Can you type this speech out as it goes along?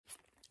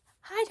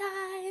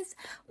Hi guys!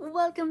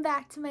 Welcome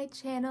back to my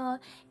channel.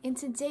 In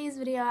today's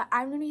video,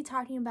 I'm going to be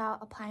talking about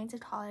applying to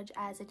college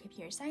as a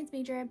computer science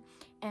major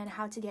and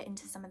how to get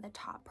into some of the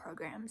top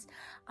programs.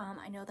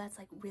 I know that's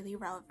like really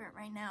relevant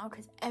right now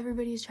because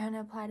everybody's trying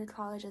to apply to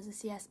college as a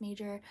CS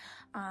major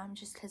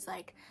just because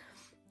like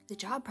the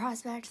job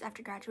prospects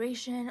after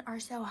graduation are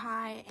so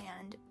high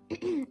and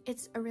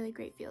it's a really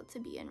great field to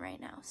be in right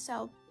now.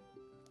 So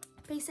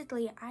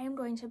basically, I am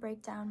going to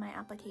break down my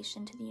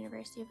application to the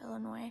University of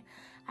Illinois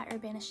at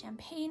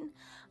Urbana-Champaign,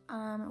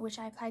 which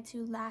I applied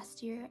to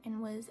last year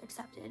and was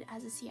accepted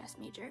as a CS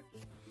major.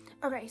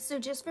 Okay, so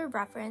just for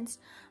reference,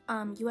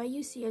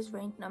 UIUC is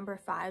ranked number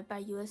 5 by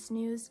US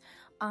News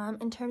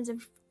in terms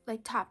of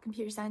like top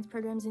computer science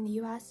programs in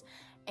the US,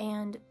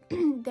 and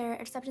their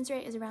acceptance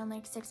rate is around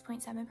like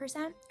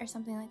 6.7% or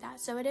something like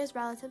that. So it is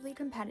relatively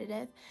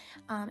competitive,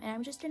 and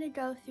I'm just going to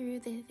go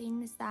through the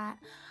things that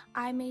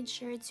I made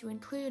sure to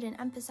include and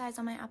emphasize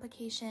on my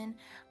application,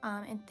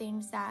 and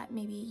things that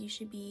maybe you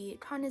should be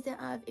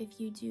cognizant of if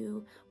you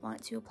do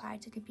want to apply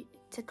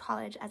to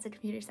college as a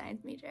computer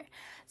science major.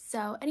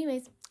 So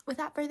anyways,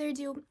 without further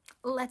ado,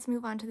 let's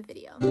move on to the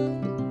video.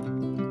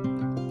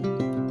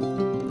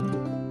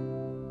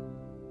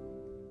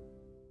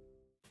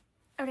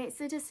 Okay,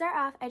 so to start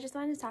off, I just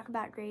wanted to talk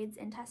about grades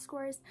and test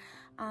scores.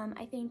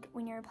 I think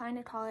when you're applying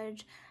to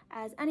college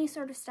as any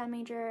sort of STEM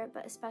major,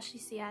 but especially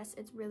CS,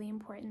 it's really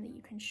important that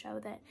you can show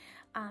that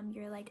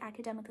you're like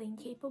academically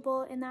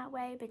capable in that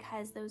way,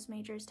 because those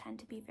majors tend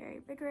to be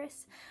very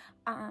rigorous.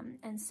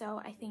 And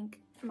so I think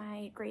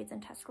my grades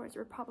and test scores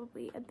were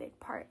probably a big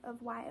part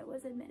of why I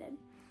was admitted.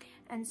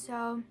 And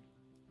so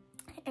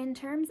in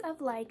terms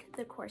of like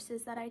the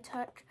courses that I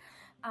took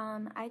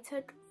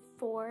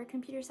 4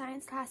 computer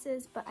science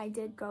classes, but I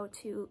did go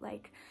to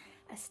like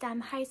a STEM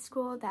high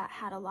school that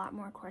had a lot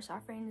more course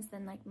offerings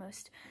than like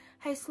most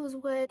high schools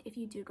would. If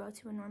you do go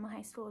to a normal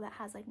high school that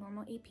has like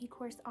normal AP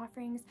course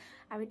offerings,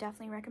 I would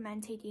definitely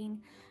recommend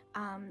taking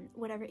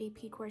whatever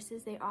AP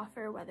courses they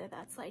offer, whether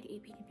that's like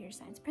AP Computer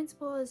Science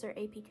Principles or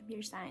AP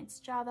Computer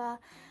Science Java.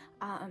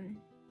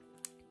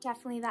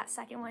 Definitely that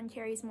second one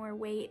carries more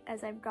weight.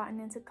 As I've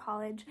gotten into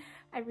college,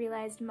 I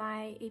realized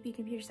my AP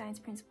Computer Science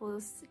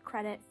Principles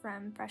credit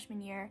from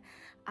freshman year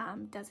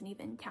doesn't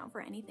even count for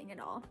anything at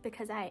all,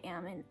 because I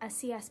am in a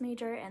CS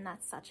major and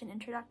that's such an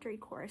introductory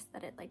course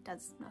that it like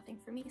does nothing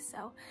for me.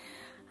 So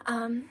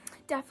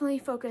definitely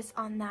focus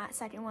on that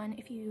second one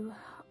if you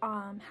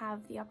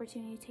have the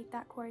opportunity to take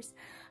that course.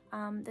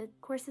 The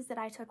courses that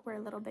I took were a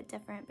little bit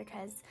different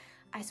because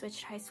I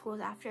switched high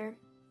schools after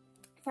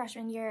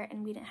freshman year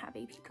and we didn't have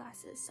AP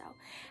classes. So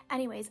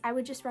anyways, I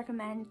would just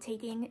recommend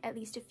taking at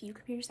least a few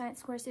computer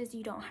science courses.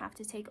 You don't have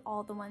to take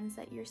all the ones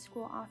that your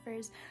school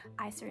offers.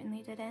 I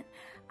certainly didn't,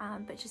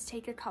 but just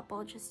take a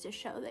couple just to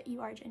show that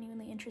you are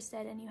genuinely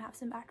interested and you have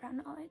some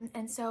background knowledge.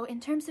 And so in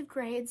terms of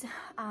grades,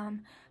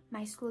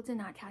 my school did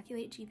not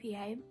calculate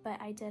GPA, but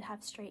I did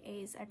have straight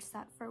A's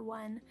except for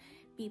one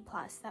B+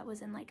 that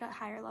was in like a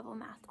higher level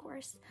math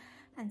course.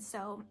 And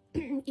so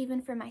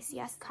even for my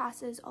CS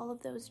classes, all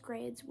of those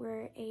grades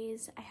were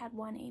A's. I had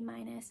 1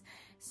 A-.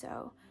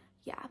 So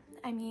yeah,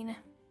 I mean,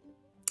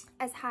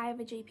 as high of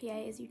a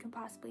GPA as you can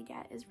possibly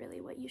get is really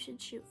what you should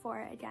shoot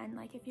for. Again,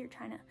 like if you're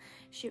trying to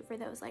shoot for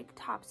those like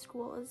top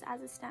schools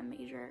as a STEM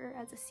major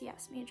or as a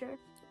CS major.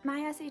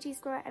 My SAT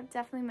score, I've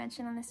definitely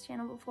mentioned on this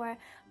channel before,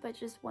 but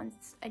just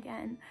once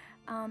again,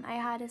 I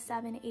had a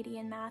 780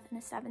 in math and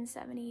a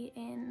 770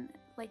 in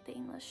like the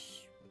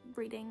English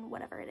reading,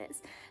 whatever it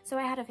is. So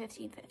I had a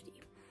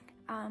 1550,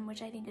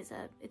 which I think is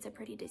it's a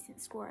pretty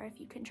decent score. If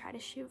you can try to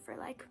shoot for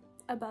like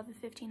above a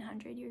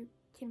 1500, you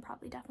can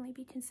probably definitely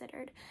be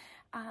considered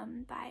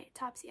by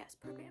top CS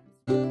programs.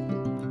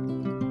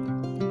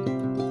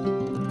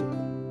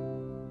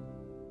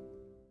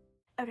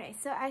 Okay,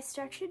 so I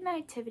structured my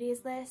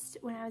activities list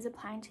when I was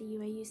applying to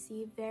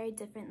UIUC very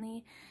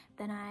differently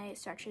than I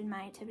structured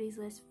my activities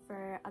list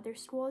for other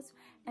schools,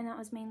 and that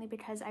was mainly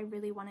because I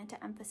really wanted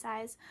to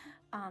emphasize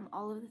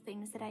all of the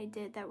things that I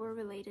did that were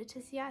related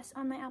to CS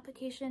on my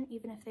application,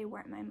 even if they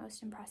weren't my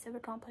most impressive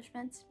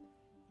accomplishments.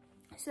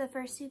 So the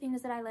first 2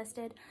 things that I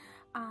listed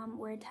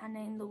were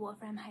attending the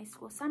Wolfram High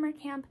School Summer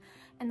Camp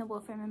and the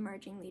Wolfram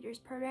Emerging Leaders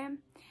Program.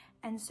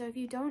 And so if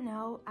you don't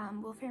know,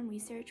 Wolfram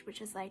Research,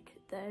 which is like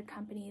the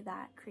company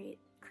that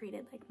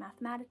created like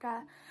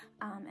Mathematica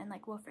and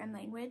like Wolfram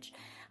Language,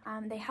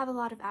 they have a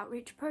lot of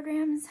outreach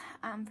programs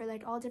for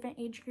like all different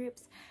age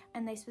groups,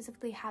 and they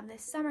specifically have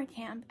this summer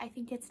camp. I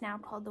think it's now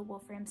called the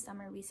Wolfram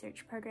Summer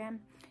Research Program,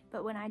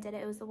 but when I did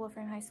it, it was the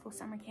Wolfram High School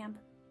Summer Camp.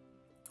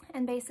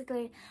 And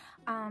basically,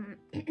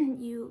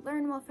 you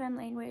learn Wolfram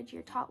language,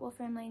 you're taught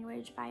Wolfram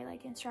language by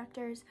like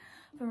instructors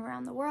from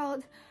around the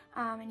world,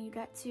 and you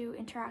get to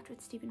interact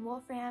with Stephen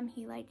Wolfram.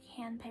 He like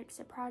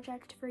handpicks a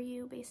project for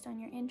you based on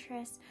your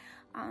interests,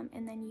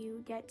 and then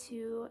you get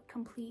to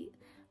complete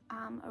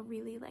a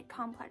really like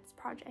complex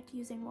project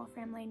using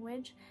Wolfram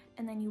language,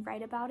 and then you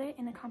write about it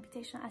in a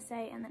computational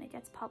essay, and then it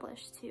gets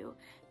published to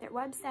their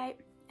website.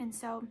 And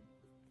so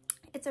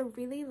It's a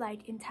really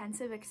like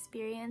intensive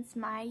experience.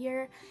 My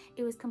year,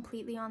 it was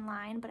completely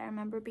online, but I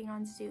remember being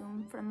on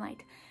Zoom from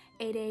like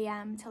 8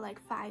 a.m. to like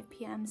 5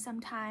 p.m.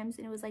 sometimes,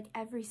 and it was like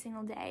every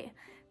single day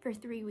for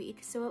 3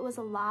 weeks. So it was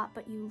a lot,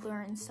 but you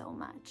learn so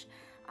much.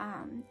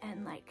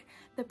 And like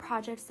the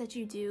projects that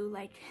you do,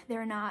 like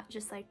they're not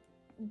just like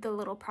the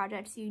little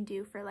projects you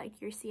do for like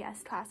your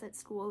CS class at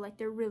school. Like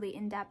they're really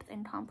in-depth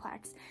and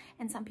complex,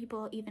 and some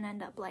people even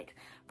end up like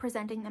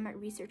presenting them at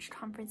research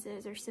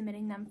conferences or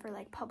submitting them for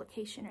like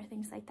publication or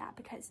things like that,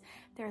 because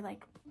they're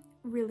like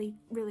really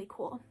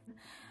cool.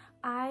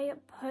 I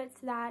put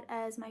that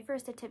as my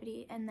first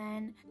activity, and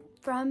then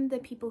from the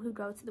people who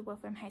go to the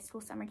Wolfram High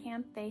School summer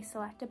camp, they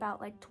select about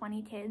like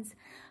 20 kids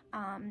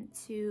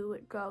to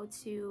go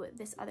to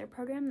this other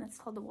program that's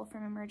called the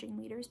Wolfram Emerging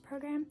Leaders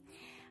Program.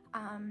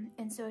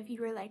 And so if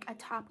you were like a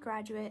top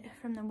graduate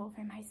from the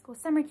Wolfram High School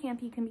summer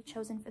camp, you can be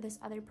chosen for this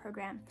other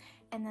program.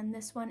 And then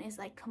this one is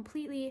like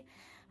completely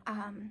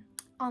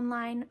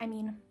online. I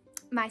mean,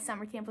 my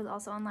summer camp was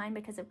also online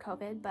because of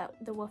COVID, but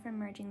the Wolfram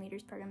Emerging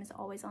Leaders Program is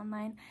always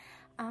online,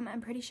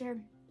 I'm pretty sure.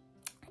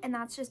 And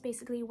that's just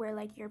basically where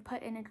like you're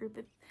put in a group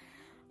of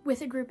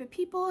with a group of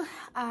people,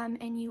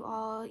 and you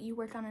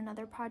work on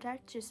another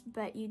project,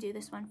 but you do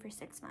this one for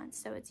 6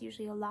 months, so it's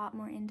usually a lot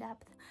more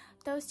in-depth.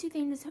 Those two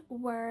things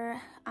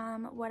were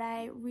what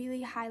I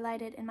really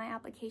highlighted in my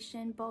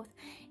application, both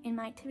in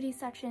my activity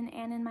section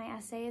and in my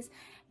essays,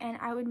 and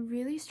I would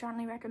really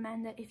strongly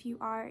recommend that if you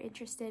are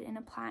interested in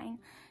applying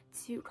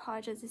to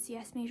college as a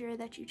CS major,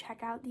 that you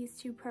check out these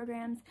two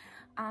programs.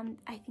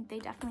 I think they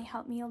definitely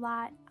helped me a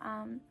lot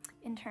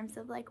in terms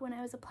of like when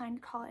I was applying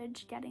to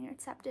college, getting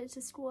accepted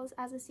to schools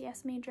as a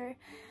CS major,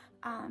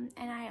 and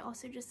I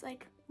also just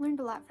like learned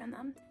a lot from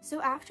them.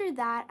 So after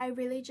that, I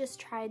really just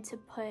tried to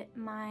put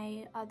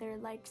my other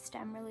like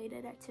STEM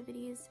related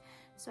activities.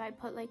 So I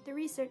put like the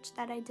research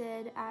that I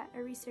did at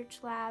a research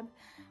lab,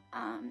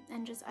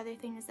 and just other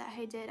things that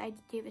I did. I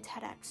gave a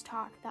TEDx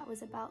talk that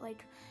was about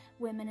like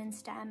women in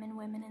STEM and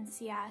women in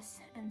CS,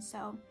 and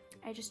so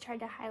I just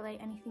tried to highlight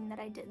anything that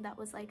I did that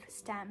was like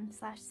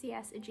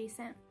STEM/CS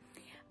adjacent,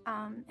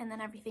 and then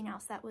everything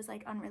else that was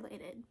like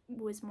unrelated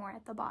was more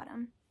at the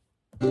bottom.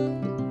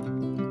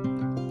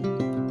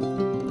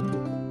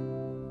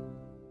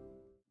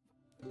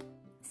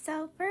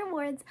 So for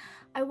awards,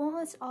 I won't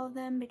list all of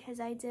them because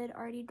I did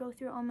already go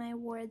through all my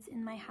awards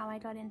in my How I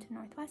Got Into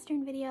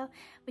Northwestern video,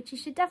 which you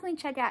should definitely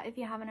check out if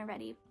you haven't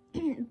already.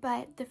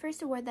 But the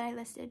first award that I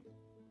listed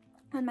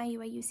on my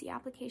UAUC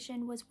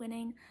application was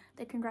winning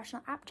the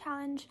Congressional App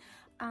Challenge.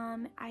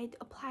 I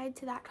applied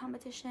to that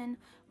competition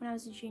when I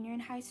was a junior in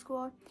high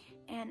school,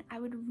 and I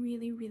would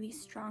really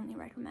strongly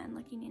recommend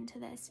looking into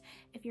this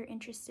if you're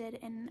interested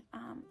in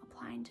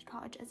applying to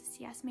college as a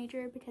CS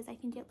major, because I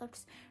think it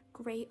looks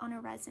great on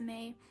a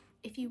resume.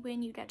 If you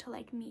win, you get to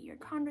like meet your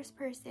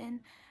congressperson,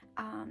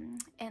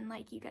 and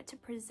like you get to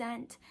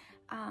present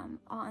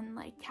on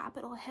like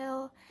Capitol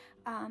Hill.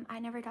 I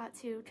never got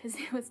to because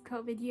it was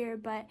COVID year,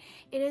 but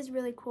it is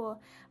really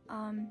cool,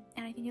 and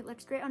I think it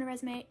looks great on a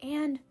resume,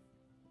 and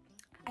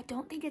I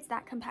don't think it's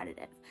that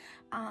competitive.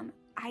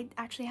 I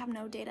actually have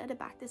no data to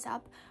back this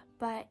up,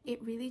 but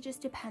it really just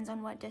depends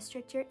on what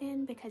district you're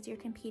in, because you're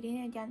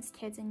competing against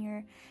kids in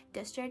your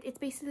district. It's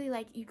basically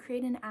like you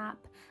create an app,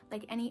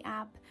 like any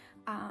app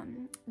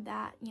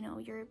that you know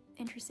you're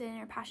interested in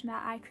or passionate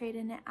about. I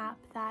created an app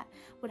that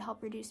would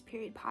help reduce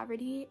period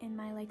poverty in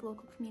my like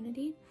local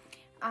community,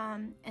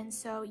 and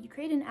so you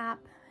create an app,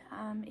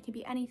 it can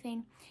be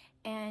anything,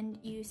 and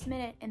you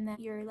submit it, and then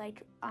your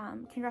like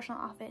congressional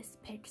office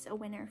picks a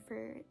winner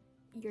for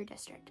your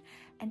district.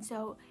 And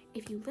so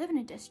if you live in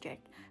a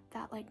district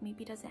that like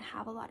maybe doesn't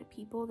have a lot of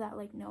people that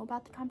like know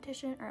about the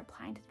competition or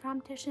applying to the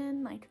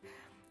competition, like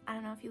I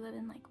don't know if you live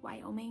in like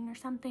Wyoming or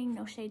something,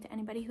 no shade to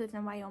anybody who lives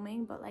in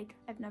Wyoming, but like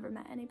I've never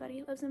met anybody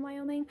who lives in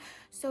Wyoming.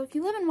 So if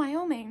you live in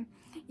Wyoming,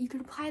 you could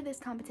apply to this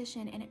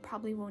competition and it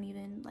probably won't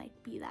even like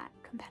be that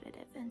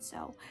competitive. And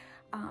so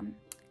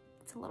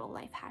it's a little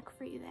life hack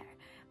for you there.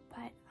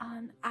 But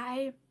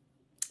I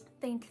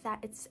think that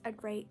it's a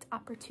great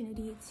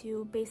opportunity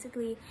to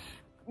basically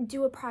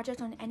do a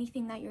project on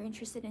anything that you're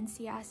interested in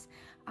CS,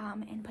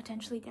 and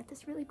potentially get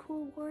this really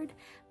cool award,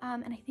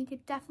 and I think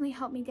it definitely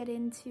helped me get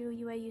into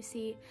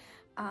UAUC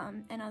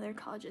and other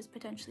colleges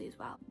potentially as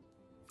well.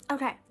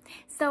 Okay,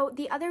 so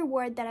the other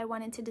award that I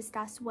wanted to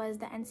discuss was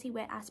the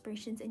NC-WIT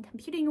Aspirations in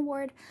Computing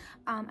Award.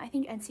 I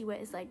think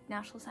NC-WIT is like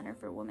National Center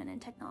for Women in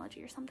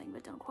Technology or something,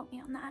 but don't quote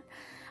me on that.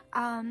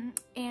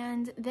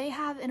 And they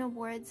have an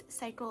awards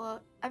cycle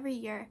every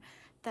year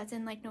that's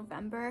in like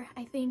November,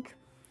 I think,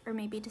 or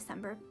maybe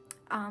December.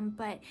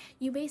 But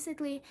you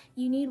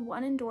need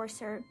one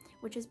endorser,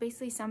 which is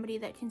basically somebody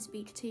that can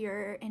speak to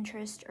your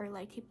interest or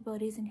like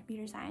capabilities in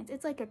computer science.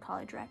 It's like a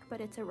college rec,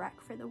 but it's a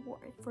rec for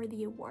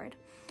the award.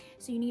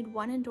 So you need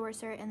one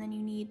endorser, and then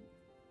you need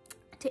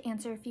to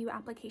answer a few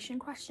application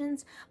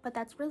questions, but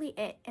that's really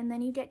it. And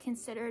then you get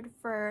considered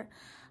for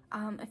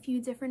a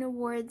few different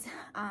awards.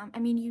 I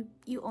mean,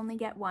 you only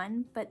get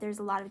one, but there's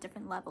a lot of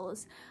different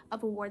levels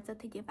of awards that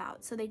they give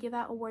out. So they give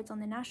out awards on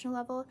the national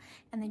level,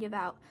 and they give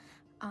out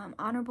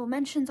honorable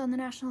mentions on the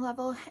national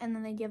level, and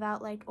then they give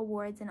out like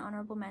awards and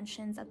honorable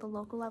mentions at the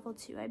local level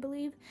too, I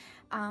believe.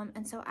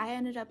 And so I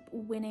ended up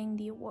winning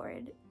the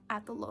award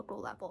at the local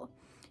level,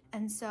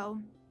 and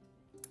so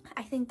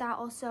I think that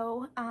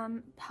also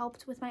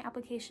helped with my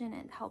application.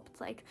 It helped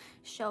like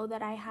show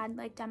that I had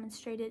like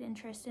demonstrated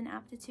interest and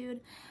aptitude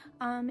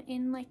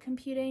in like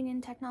computing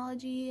and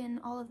technology and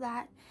all of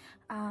that,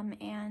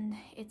 and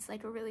it's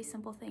like a really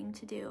simple thing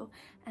to do,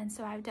 and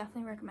so I would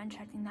definitely recommend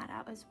checking that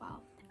out as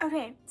well.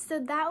 Okay, so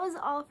that was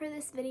all for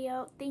this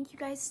video. Thank you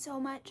guys so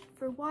much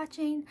for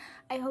watching.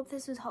 I hope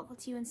this was helpful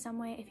to you in some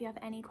way. If you have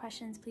any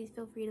questions, please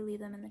feel free to leave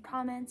them in the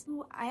comments.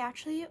 I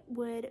actually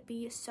would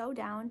be so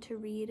down to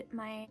read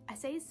my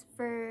essays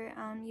for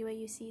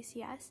UAUC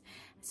CS.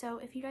 So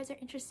if you guys are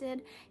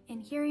interested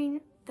in hearing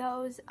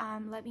those,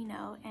 let me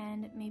know,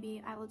 and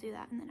maybe I will do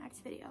that in the next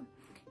video.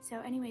 So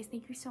anyways,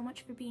 thank you so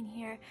much for being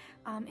here,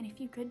 and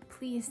if you could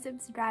please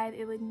subscribe,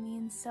 it would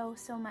mean so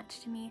much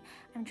to me.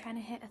 I'm trying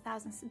to hit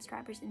 1,000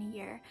 subscribers in a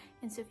year,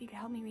 and so if you could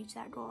help me reach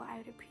that goal, I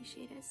would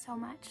appreciate it so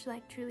much,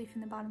 like truly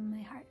from the bottom of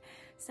my heart.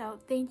 So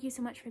thank you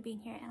so much for being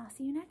here, and I'll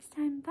see you next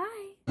time.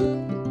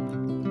 Bye!